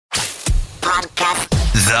podcast.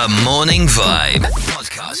 The Morning Vibe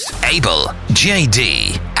podcast. Abel,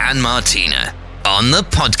 JD, and Martina on the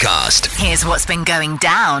podcast. Here's what's been going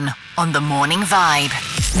down on The Morning Vibe.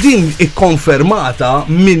 Din ikkonfermata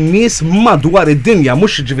minn nies madwar id-dinja,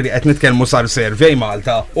 mhux ġifieri qed nitkellmu sar survey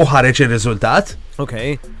Malta u ħareġ ir-riżultat.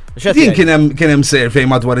 Okay. Din kien hemm survey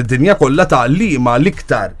madwar id-dinja kollha ta' liema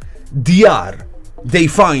l-iktar djar they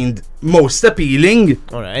find most appealing.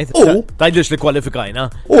 All right. U tajdlux li kwalifikajna.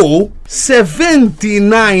 U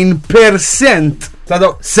 79% ta'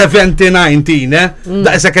 79 tina,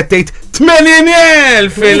 da' isa kettejt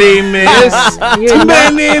 80,000 fil-imis.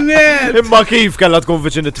 80,000. Imma kif kalla tkun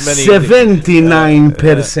viċin 80?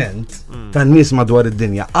 79% ta' nies madwar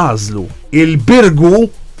id-dinja għażlu il-birgu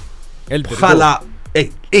bħala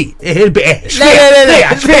il-birgu,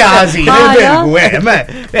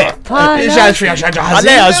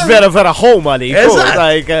 vera home li.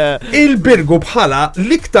 Il-birgu bħala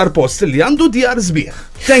l-iktar post li għandu djar sbieħ.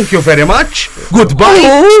 Thank you very much. Goodbye.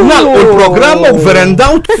 Nalqu l-programm over and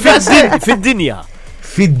out fid-dinja.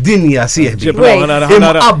 Fid-dinja sieħbi.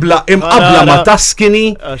 Imqabla ma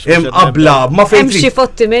Taskini, imqabla ma fejn. Hemm xi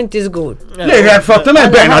fottimenti żgur. Le,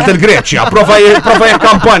 fottiment bejn għal il-Greċja, prova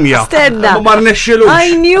kampanja. Stenna. Ma rnexxilux.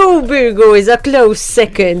 I knew Birgu is a close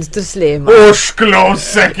second to Slima. Ux close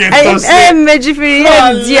second to Slima. Ġifieri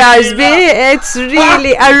hemm Djarsby, it's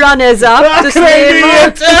really a runners up to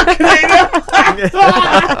Slima.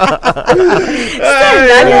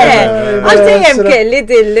 Stenna, le. Għalti hemm kelli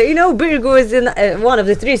you know, Birgu is in one of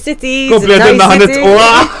the three cities.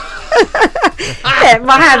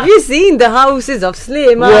 Ma have you seen the houses of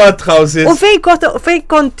Slima? What houses? U fej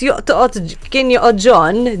kont kien joqgħod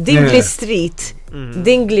John, Dingley Street.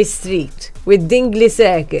 Dingley Street with Dingley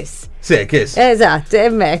Circus. Circus? Eżatt,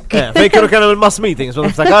 hemmhekk. Fej kienu il-mass meetings, ma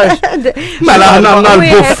niftakarx. Mela aħna għandna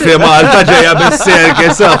l-buffi Malta ġejja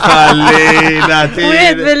bis-circus ħallina.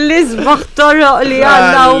 Wieħed mill-isbaħ toroq li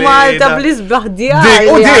għandna u Malta bl-isbaħ djar.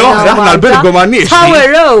 U di oħra aħna l-Birgu m'għandniex. Tower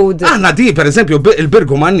Road. Aħna di pereżempju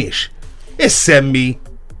il-Birgu m'għandniex. Issemmi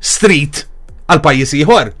street għal pajjiż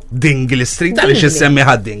ieħor, Dingley Street, għaliex issemmi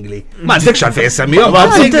ħad Dingley. M'għandekx għalfejn issemmihom.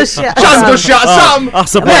 X'għandu x'jaqsam?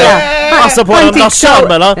 Aħseb wara naxxar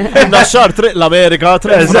mela, naxxar triq l-Amerika,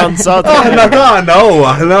 triq Franza. Aħna tagħna u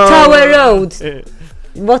aħna. Tower Road.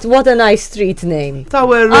 What a nice street name.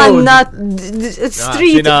 Tower Road. Anna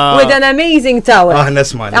street with an amazing tower. Aħna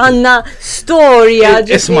smajna. Anna storja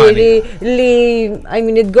ġifieri li, I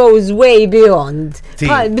mean, it goes way beyond.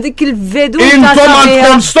 B'dik il-veduta. Intom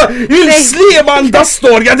għandkom il-Sliem għandha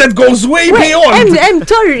storja that goes way beyond. Hemm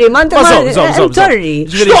torri, hemm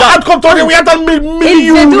torri. Għandkom torri wieħed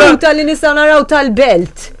tal-miljun. Il-veduta li nistgħu naraw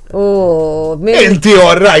tal-belt. Inti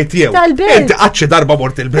orrajt jew. Inti għadċi darba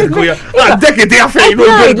mort il-Birgu. Għaddek idea fejn u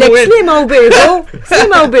l-Birgu.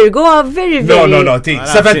 Slima u Birgu are very, very. No,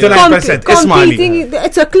 79%. Ismani.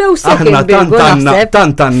 It's a close second Birgu.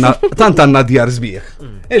 Tant għanna djar sbieħ.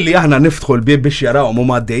 Illi aħna niftħu l-bib biex jarawhom u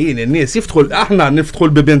maddejjin in-nies, aħna niftħu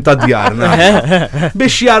l-bibin ta' djarna.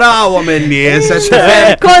 Biex jarawhom in-nies.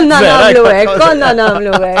 Konna nagħmlu hekk.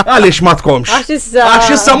 Għaliex ma tkomx? Għax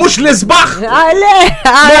issa mhux l-isbaħ.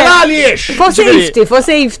 Għaliex? For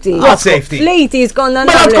safety. What safety? Ladies konna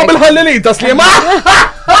nagħmlu. Ma għandkom il-ħallelin ta' Slima.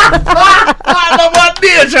 Għala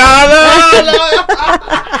m'għandniex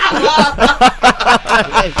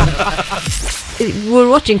We're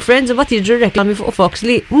watching Friends, but jiġu reklami fuq Fox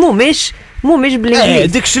li mumiex bl-Inglis.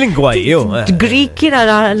 Dik x'lingwa jew. Greek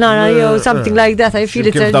nara jew something like that. I feel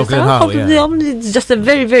it's just a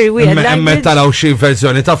very, very weird language. Emmet taraw xi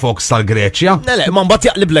verżjoni ta' Fox tal-Greċja. Le, ma mbagħad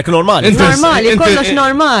jaqliblek normali. Normali, kollox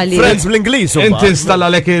normali. Friends bl-Ingliż. Inti installa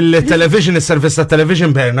lek il-television, is-servizz tat-television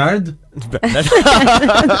Bernard.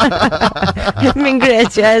 Min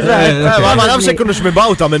Greċja, eżatt. Ma nafx hekk kienux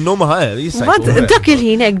mibgħuta minnhom dak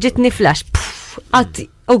il-ħin hekk ġitni flash.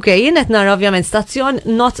 Ok, jien qed nara ovvjament stazzjon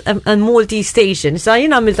not a multi-station, sa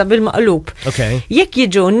jien għamilta bil-maqlub. Jekk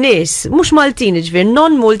jiġu nies mhux Maltin, ġifier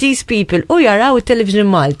non-Maltese people u jaraw it-television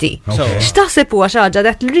Malti. X'taħseb huwa xi ħaġa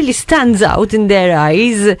that really stands out in their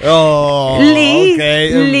eyes.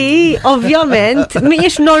 Li ovvjament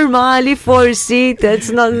mhijiex normali forsi,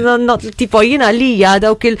 not tipo jiena lija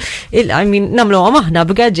dawk I mean nagħmluhom aħna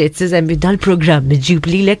b'gadgets eżempju dal-programm iġib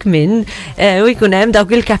lilek minn u jkun hemm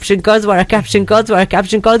dawk il-caption codes wara caption codes wara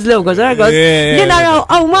caption trading cards, logos, li naraw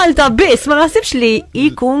għaw Malta biss, ma nasibx li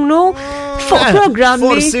jikunu fuq programmi.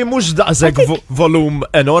 Forsi mux daqseg volum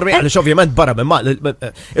enormi, għalix ovvjament barra minn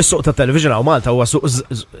il-suq ta' television għaw Malta huwa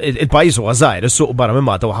il-pajis huwa żgħir, il-suq barra minn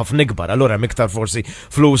Malta huwa ħafna ikbar, allura hemm iktar forsi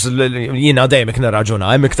flus jiena dejjem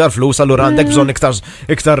nirraġuna, hemm iktar flus, allura għandek bżonn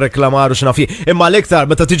iktar reklamar u x'nafi. Imma l-iktar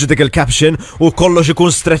meta tiġi dik il-caption u kollox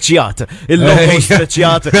ikun streċjat, il-logo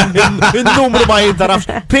streċjat, il-numru ma jintarafx,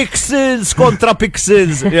 pixels kontra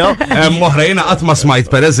pixels. Moħrajna qatt ma smajt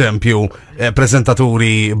pereżempju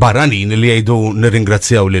prezentaturi barranin li jgħidu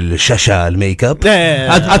nirringrazzjaw lil Xaxa l-makeup.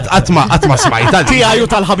 Qatt ma smajt. Tiegħu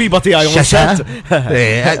tal-ħabiba tiegħu. Xaxa.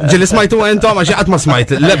 Ġili smajtu entom għax qatt ma smajt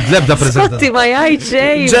lebda preżentatur. Skotti ma jgħid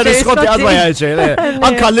xejn. Ġeri Skotti qatt ma jgħid xejn.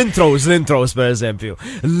 Anka l-intros pereżempju.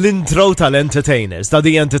 L-intro tal-entertainers, ta'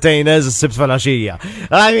 The Entertainers s-sibt falaxija.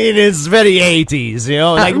 I mean, it's very 80s, you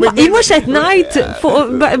know. Mux qed ngħid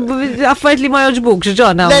fuq affarijiet li ma jogħġbukx,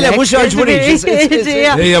 John. Le, mux jogħġbunix.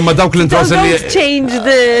 Ejja, ma dawk l-intros Don't change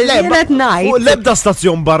the night. Lebda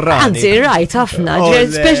stazzjon barrani. Anzi, right, ħafna.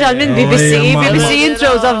 Special minn BBC. BBC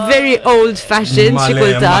intros are very old fashioned,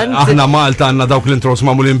 xikultant. Aħna Malta għanna dawk l-intros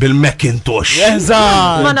mamulin bil-Macintosh.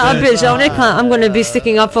 Eżatt. Ma naqbilx, hawnhekk I'm gonna be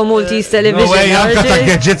sticking up for Maltese television. Anka ta'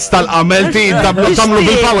 gadgets tal-qamelti tamlu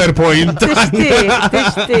bil-PowerPoint.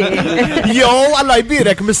 Jo, alla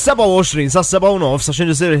jbirek mis-27 sa' 7:09 sa' xin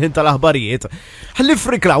jisir ħin tal-aħbarijiet. Ħalli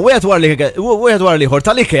frikla, wieħed war liħor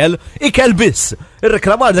tal-ikel, ikel biss.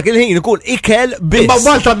 Ir-reklamar dak il-ħin ikun ikel biss. Ma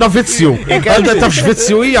Malta għandna vizzju. Għandna tafx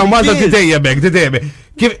vizzju hija u Malta tidejjebek.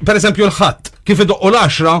 Kif pereżempju l-ħadd, kif idoqqu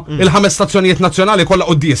l-10, il-5 stazzjonijiet nazzjonali kollha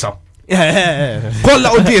qudiesa. Kollha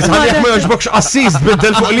qudiesa, għalhekk ma jogħġbokx assis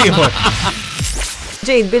biddel fuq liħor.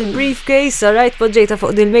 Ġejt bil-briefcase, rajt poġġejta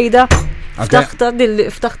fuq dil-mejda.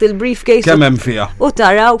 Ftaħt il-briefcase. Kemm hemm fiha? U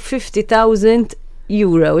taraw 50,000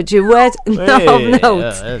 euro, ġiwet,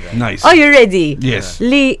 note. Nice. Are you ready? Yes.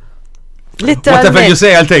 Whatever you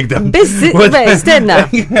say, I'll take them. Stenna,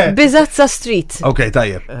 Bizazza Street. Okay,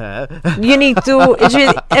 tajjeb. You need to,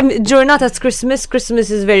 ġurnata Christmas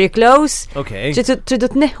is very close. Okay. Tridu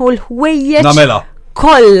tneħu l-ħwejjeġ. Namela.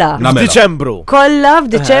 Kolla. F'Diċembru. Kolla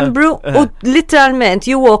f'Diċembru u literalment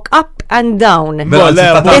you walk up and down.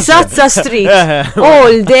 Bizazza Street.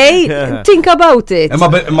 All day. Think about it. U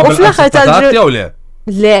fl-aħħar tal-ġurnata.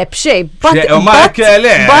 Le, bxej, but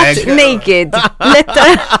naked.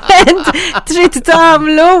 Letteralment, trid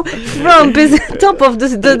tagħmlu from top of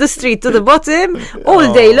the street to the bottom, all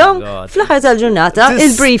day long, fl-aħħar tal-ġurnata,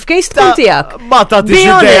 il-briefcase tkun tiegħek. Ma tagħtix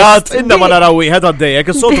idejat, inna ma naraw wieħed għaddejjek,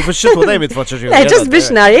 is-soltu fix-xitwa dejjem jitfaċċa xi. Le, ġust biex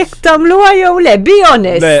narek tagħmluha jew le, be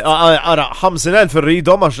honest. Le, ara 50,000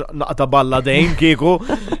 irridhom għax naqta balla dejn kieku.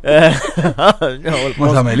 Ma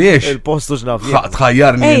tagħmeliex. Il-postu x'naf.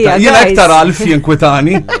 Tħajjarni. Jien aktar għalf jinkwita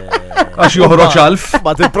għax joħroġ alf.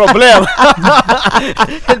 Ma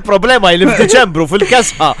il-problema li f'Diċembru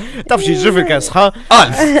fil-kesħa. Taf xi jiġri fil-kesħa?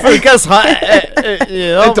 Alf. Fil-kesħa.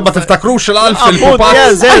 Inti ma tiftakrux l-alf fil-pupat.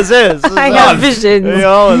 Yes. I have visions.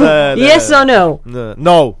 Yes or no?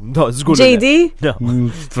 No, żgur. JD?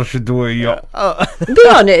 Be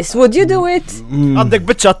honest, would you do it? Għandek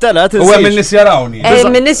biċċa telet. U hemm in-nies jarawni.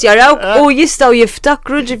 Min nies jarawk u jistgħu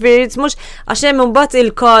jiftakru ġifieri mhux għax hemm imbagħad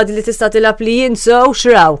il-kod li tista' tilab li jinsew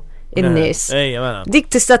xraw in-nies. Dik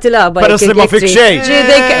tista' tilabha. Peress li ma fik xejn.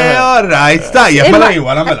 All right, tajjeb, mela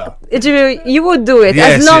jwa nagħmilha. You would do it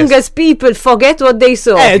as long as people forget what they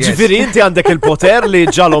saw. Ġifieri inti għandek il-poter li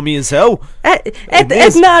ġalhom jinsew.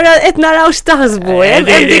 Et naraw x'taħsbu,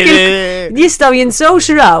 jistgħu jinsew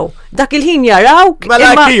xraw. Dak il-ħin jaraw.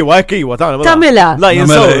 Mela kiwa, tamela. La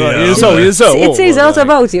jinsew. It says a lot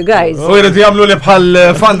about you guys. U jrid jagħmlu li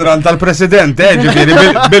bħal fanran tal-President, ġifieri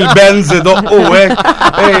bil-Benz doqqu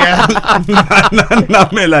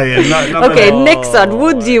Namela jien. Okay, next one.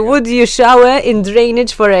 Would you shower in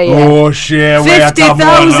drainage for a year? Oh, shit.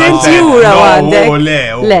 50,000 euro għandek.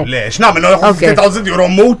 Le. X'namel 50,000 euro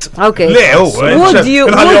mut? Okay. Le, would you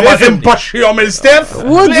il-stef?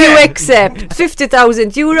 Would you accept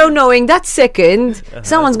 50,000 euro knowing that second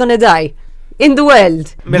someone's gonna die? In the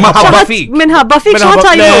world. Minħabba fik. Minħabba fik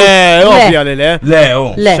xħata ju. Ovvja li le.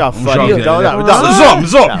 Le.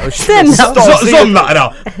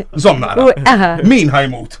 Zom naqra. Min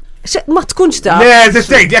ħajmut? Ma tkunx ta' Le,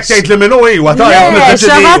 tistejt, jek tejt li minnu iwa, ta'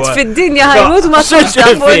 xaħat fid-dinja ħajmut ma tkunx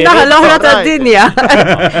ta' fuq naħa l-oħra ta' dinja.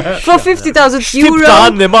 For 50,000 euro.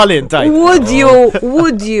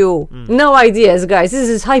 Would you, no ideas guys, this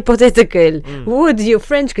is hypothetical. Would you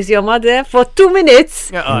French kiss your mother for 2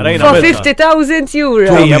 minutes for 50,000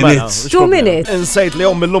 euro? 2 minutes. Insejt li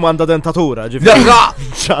jom mill-lum għanda dentatura,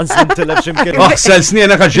 ċans intilef ximkien. Sel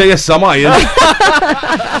snijena kaġġej jessa majja.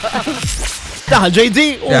 Daħal JD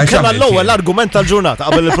u kena l-ewwel argument tal-ġurnata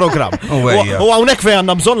qabel il-programm. U hawnhekk fejn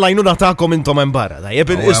għandna bżonn lajnuna tagħkom intom hemm barra.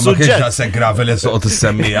 Is-suġġett se gravi li soqgħod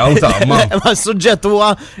issemmija u ta' ma. Is-suġġett huwa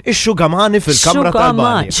ix-xugamani fil-Kamra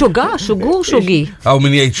tal-Bani. Xugi. Aw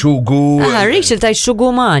min jgħid xugu. Rachel tajt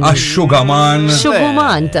xuguman. Xugaman.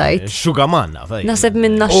 Xuguman tajt. Xugaman. Naseb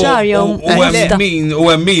minn naxxar jew. U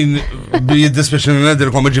hemm min jiddispeċi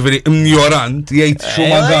ngħidilkom ġifieri ignorant jgħid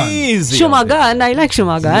xumagan. Xumagan, I like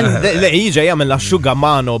xumagan. Le jiġi jagħmel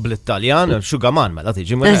xugamano bl-Italjan, xugaman mela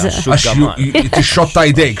tiġi xugaman. Tixxotta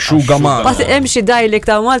jdejk xugaman. Bas hemm xi dialect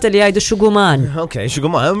ta' Malta li jgħidu xuguman. Okay,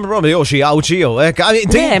 xuguman, Robi jew xi awċi jew hekk.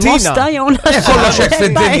 Mosta jew kollox hekk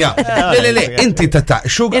fid-dinja. Le, inti tata'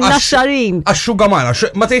 in-naxxarin. Għax-xugaman,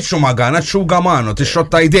 ma tgħidx xumagan, għax-xugamano,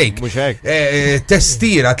 tixxotta jdejk.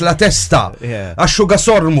 Testira, tla testa, għax-xuga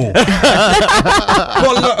sormu.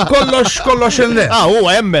 Kollox il-ne.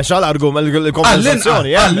 Huwa hemmex għal-argument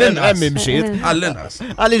il-konversazzjoni. Hemm imxiet.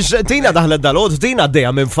 Għaliex Tina daħlet dal-għod, Tina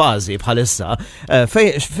għaddejja minn fażi bħalissa.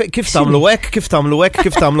 Kif tagħmlu hekk.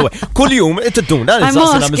 Kuljum tidduna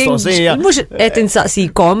nistaqsina mistoqsija. Mhux qed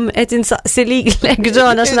insaqsikom, qed insaqsi lilek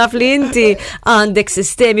Ġon għax naf li inti għandek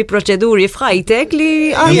sistemi proċeduri f'ħajtek li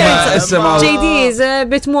JD is a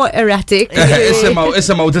bit more erratic.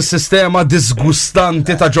 Isimgħu dis-sistema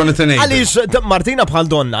disgustanti ta' Jonathan Abel. Għaliex Martina bħal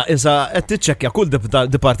donna issa qed tiċċekkja kull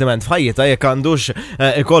dipartiment f'ħajjita jekk għandux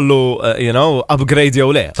ikollu upgrade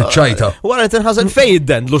jew le. Tiċċajta. Wara tinħasen fejn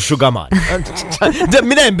iddendlu x-xugaman.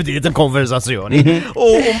 Minn hemm bdiet il-konversazzjoni. U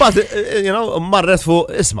mbagħad marret fuq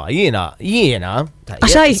isma' jiena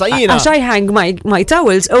I hang my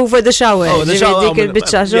towels over the shower. Dik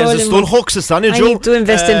il-biċċa xogħol. Jeżistu l-hooks issa niġu. I need to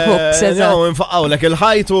invest in hooks. Nfaqgħulek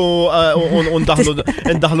il-ħajt u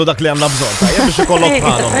ndaħlu dak li għandna bżonn. Tajjeb biex ikollok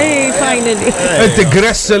bħalhom. Finally. Inti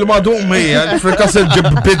gress il-madum hija, fil-każ il-ġib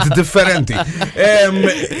bid differenti.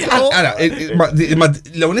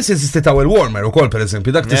 Law nies jeżisti towel warmer ukoll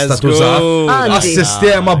pereżempju, dak tista' tuża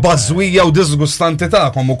għas-sistema bażwija u disgustanti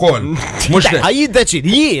tagħkom ukoll. Mhux jiddeċidi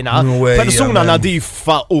jiena persuna nadifa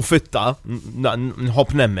u fitta nħobb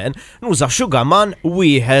nemmen nuża xugaman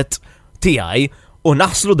wieħed tiegħi u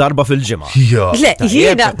naħslu darba fil-ġimgħa. Le,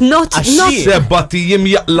 jiena not seba' tiem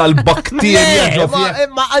jaqla l-bakterja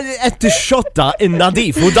ma qed tixxotta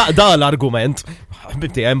in-nadif u da l-argument.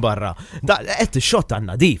 Binti hemm barra. Qed tixxotta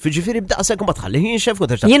n-nadif, jiġifieri b'daqshekk ma tħallihiex xef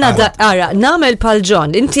kont jiena ara nagħmel bħal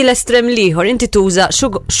Ġon, inti l-estrem liħor, inti tuża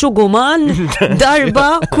xuguman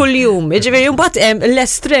darba kuljum. Jiġifieri mbagħad hemm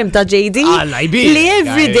l-estrem ta' JD li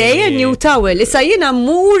every day a new towel. Issa jiena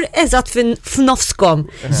mmur eżatt f'nofskom.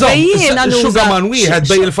 Jiena xugaman wieħed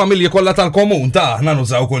bej il-familji kollha tal-komun ta' aħna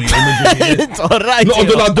nużaw kuljum.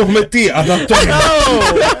 Noqogħdu ngħadduh mit-tieqa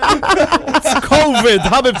COVID,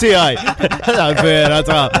 ħabib tiegħi.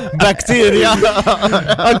 Ta' bakterja.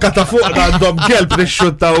 Anka ta' fuqna għandhom kelb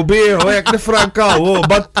nixxuttaw bih u jekk nifrankaw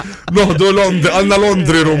bat noħdu għandna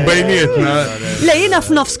Londri rum bejnietna. Le jiena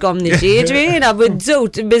f'nofskom niġi, jiena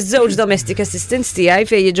biż-żewġ domestic assistants tiegħi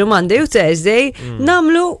fejn jiġu Monday u Thursday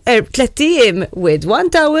nagħmlu 3 ijiem with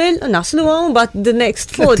one towel naslu hawn but the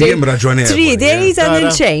next 4 days. 3 days and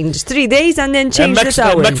then change. 3 days and then change the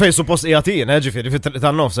towel. Mek fejn suppost qiegħed ġifieri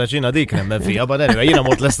fit-tan-nofs ċina dik nemmen fiha but anyway jiena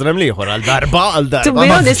mort l-estrem liħor għal darba. To be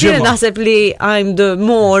honest, jiena naħseb li I'm the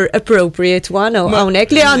more appropriate one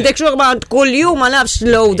hawnhekk li għandek xugaman kuljum ma nafx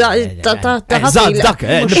low ta' dak,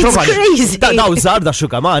 it's crazy. Daw żgħar da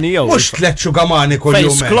xugamani jew. Mhux tliet xugamani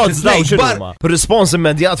kuljum. Sklods daw x'huma. Response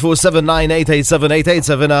immedjat fuq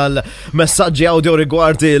 7988787 għal messaġġi audio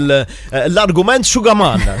rigward l-argument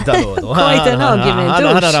xugaman tal-għodu. Quite an argument.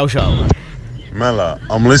 Ħana naraw xaw. Mela,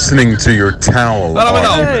 I'm listening to your towel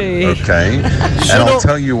argument, okay? And I'll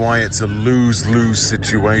tell you why it's a lose-lose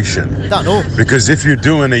situation. Because if you're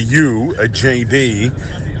doing a JD,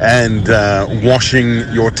 and washing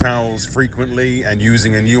your towels frequently and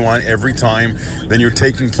using a new one every time, then you're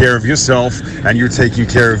taking care of yourself and you're taking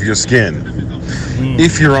care of your skin.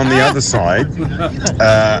 If you're on the other side,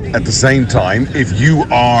 at the same time, if you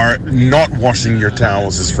are not washing your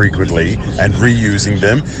towels as frequently and reusing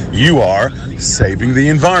them, you are saving the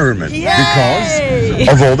environment because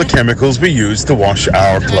of all the chemicals we use to wash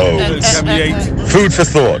our clothes. Food for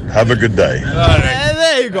thought. Have a good day.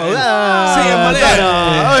 There you go.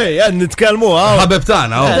 Nitkelmu. Ħabib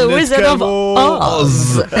tagħna. The Wizard of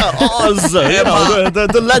Oz.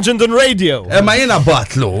 The legend on radio. Ma jiena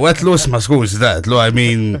batlu, għetlu isma' skuż datlu, I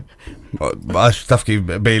mean, għax taf kif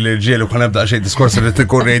bej l-irġiel u kan ebda xej diskors li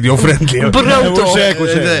tkun radio friendly. Browto.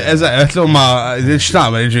 Għetlu ma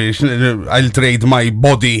x'tagħmel I'll trade my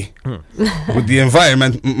body With the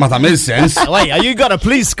environment ma tamil sens. Wait, you gotta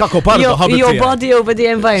please Cacopardo your body over the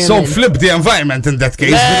environment. So flip the environment in that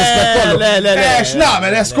case.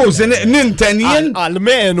 X'namel, skużi, nintenjen.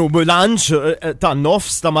 Almenu bilanċ ta'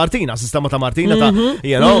 nofs ta' Martina, sistema ta' Martina ta'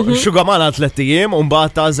 xugamana 3 ijiem,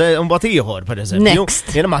 un-bat ieħor, per eżempju.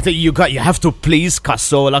 Next. You have to please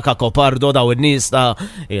Cassola, Cacopardo, daw in-nies ta'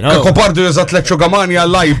 Cacopardo juża 3 xugamani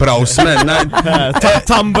għall-eyebrows,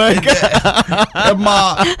 Tamberg.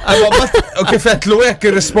 Kifetlu hekk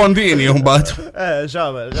irrispondini mbagħad.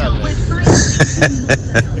 X'għamel.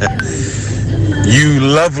 You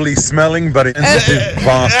lovely smelling but insensitive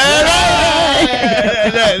bastard.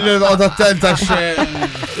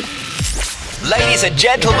 Ladies and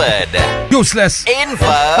gentlemen, Useless. Info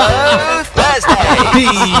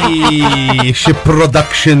Thursday. Xi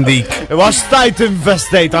production dik. Was stajt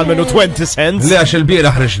investate għal menu 20 cents. Le għax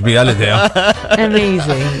il-bieraħ ħriġt bija l-idea.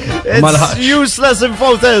 Amazing. It's useless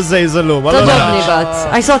Info Thursdays l-lum. Tadobni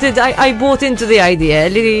but. I thought I bought into the idea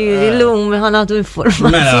li l-lum ħanatu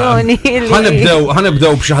informazzjoni.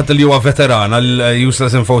 Ħanibdew b'xi ħadd li huwa veteran għal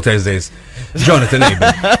Useless Info Thursdays. Jonathan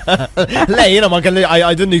Abel. Le, jena ma kelli,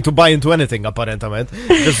 I didn't need to buy into anything, apparentament.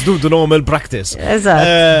 Just do the normal practice.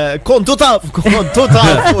 Eżatt. Kontu taf.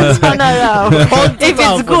 If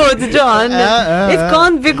it's good, John, it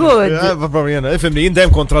can't be good. Ifimni,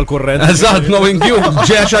 jindem kontra l-kurrent. Eżatt, knowing you,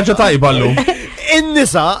 ġeja xaġa tajba l-lum.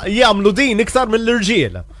 In-nisa jamlu din iktar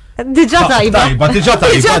mill-irġiel. Diġa tajba. Diġa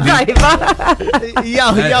tajba.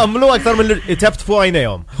 Jamlu aktar mill-tebt fuq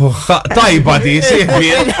għajnejhom. Tajba di, sieħbi.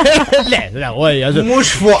 Le, mux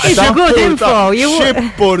fuq. It's a good info.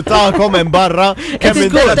 Xippur ta'kom hemm barra. It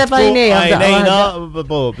is good ta' għajnejna.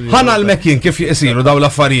 Ħana l-mekkin kif jisiru daw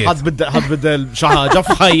l-affarijiet. Ħadbiddel xaħġa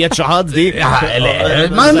fħajjet xaħad di.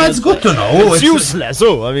 Ma it's good to know. It's useless, I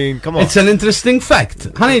mean, come on. It's an interesting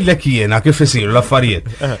fact. Ħana l-lek jiena kif jisiru l-affarijiet.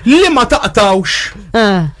 Li ma taqtawx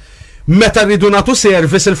meta rridu nagħtu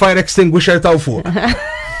service il-fire extinguisher taw fuq.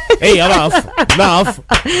 Ejja, naf.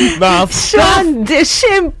 Xandi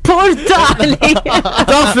x'importali.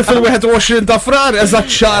 Taf li fil-21 ta' frar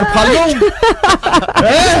eżatt xahar bħallum.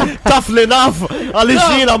 Taf li naf għaliex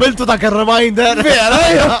jien għamiltu dak ir-reminder.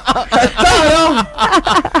 Vera, tara.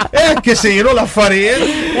 Hekk isiru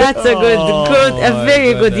l-affarijiet. That's a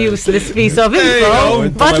very good useless piece of info.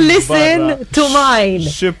 But listen to mine.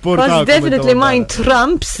 Because definitely mine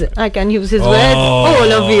trumps, I can use his word,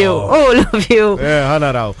 all of you.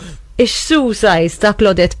 Ħanaraw. Ix-suicide ta'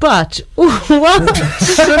 Claudette Patch. 42.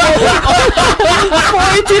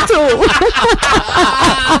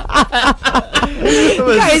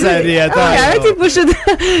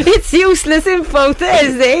 It's useless info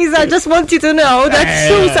Thursdays. I just want you to know that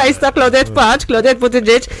suicide ta' Claudette Patch, Claudette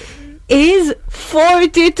Buttigieg, is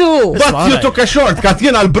 42. But you took a shortcut,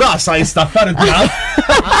 jena l-brasa jistaffar id-draf.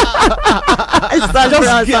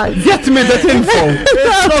 Get me that info.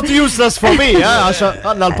 It's not useless for me, għaxa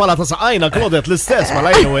għanna l-pala ta' saqajna Claudette l-istess, ma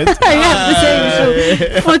lajnu int.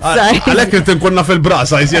 Għalek inti nkunna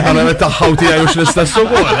fil-brasa, jizjed għana metaħħaw tijajux l-istess u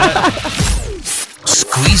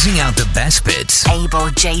Squeezing out the best bits.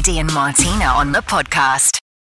 Abel, JD and Martina on the podcast.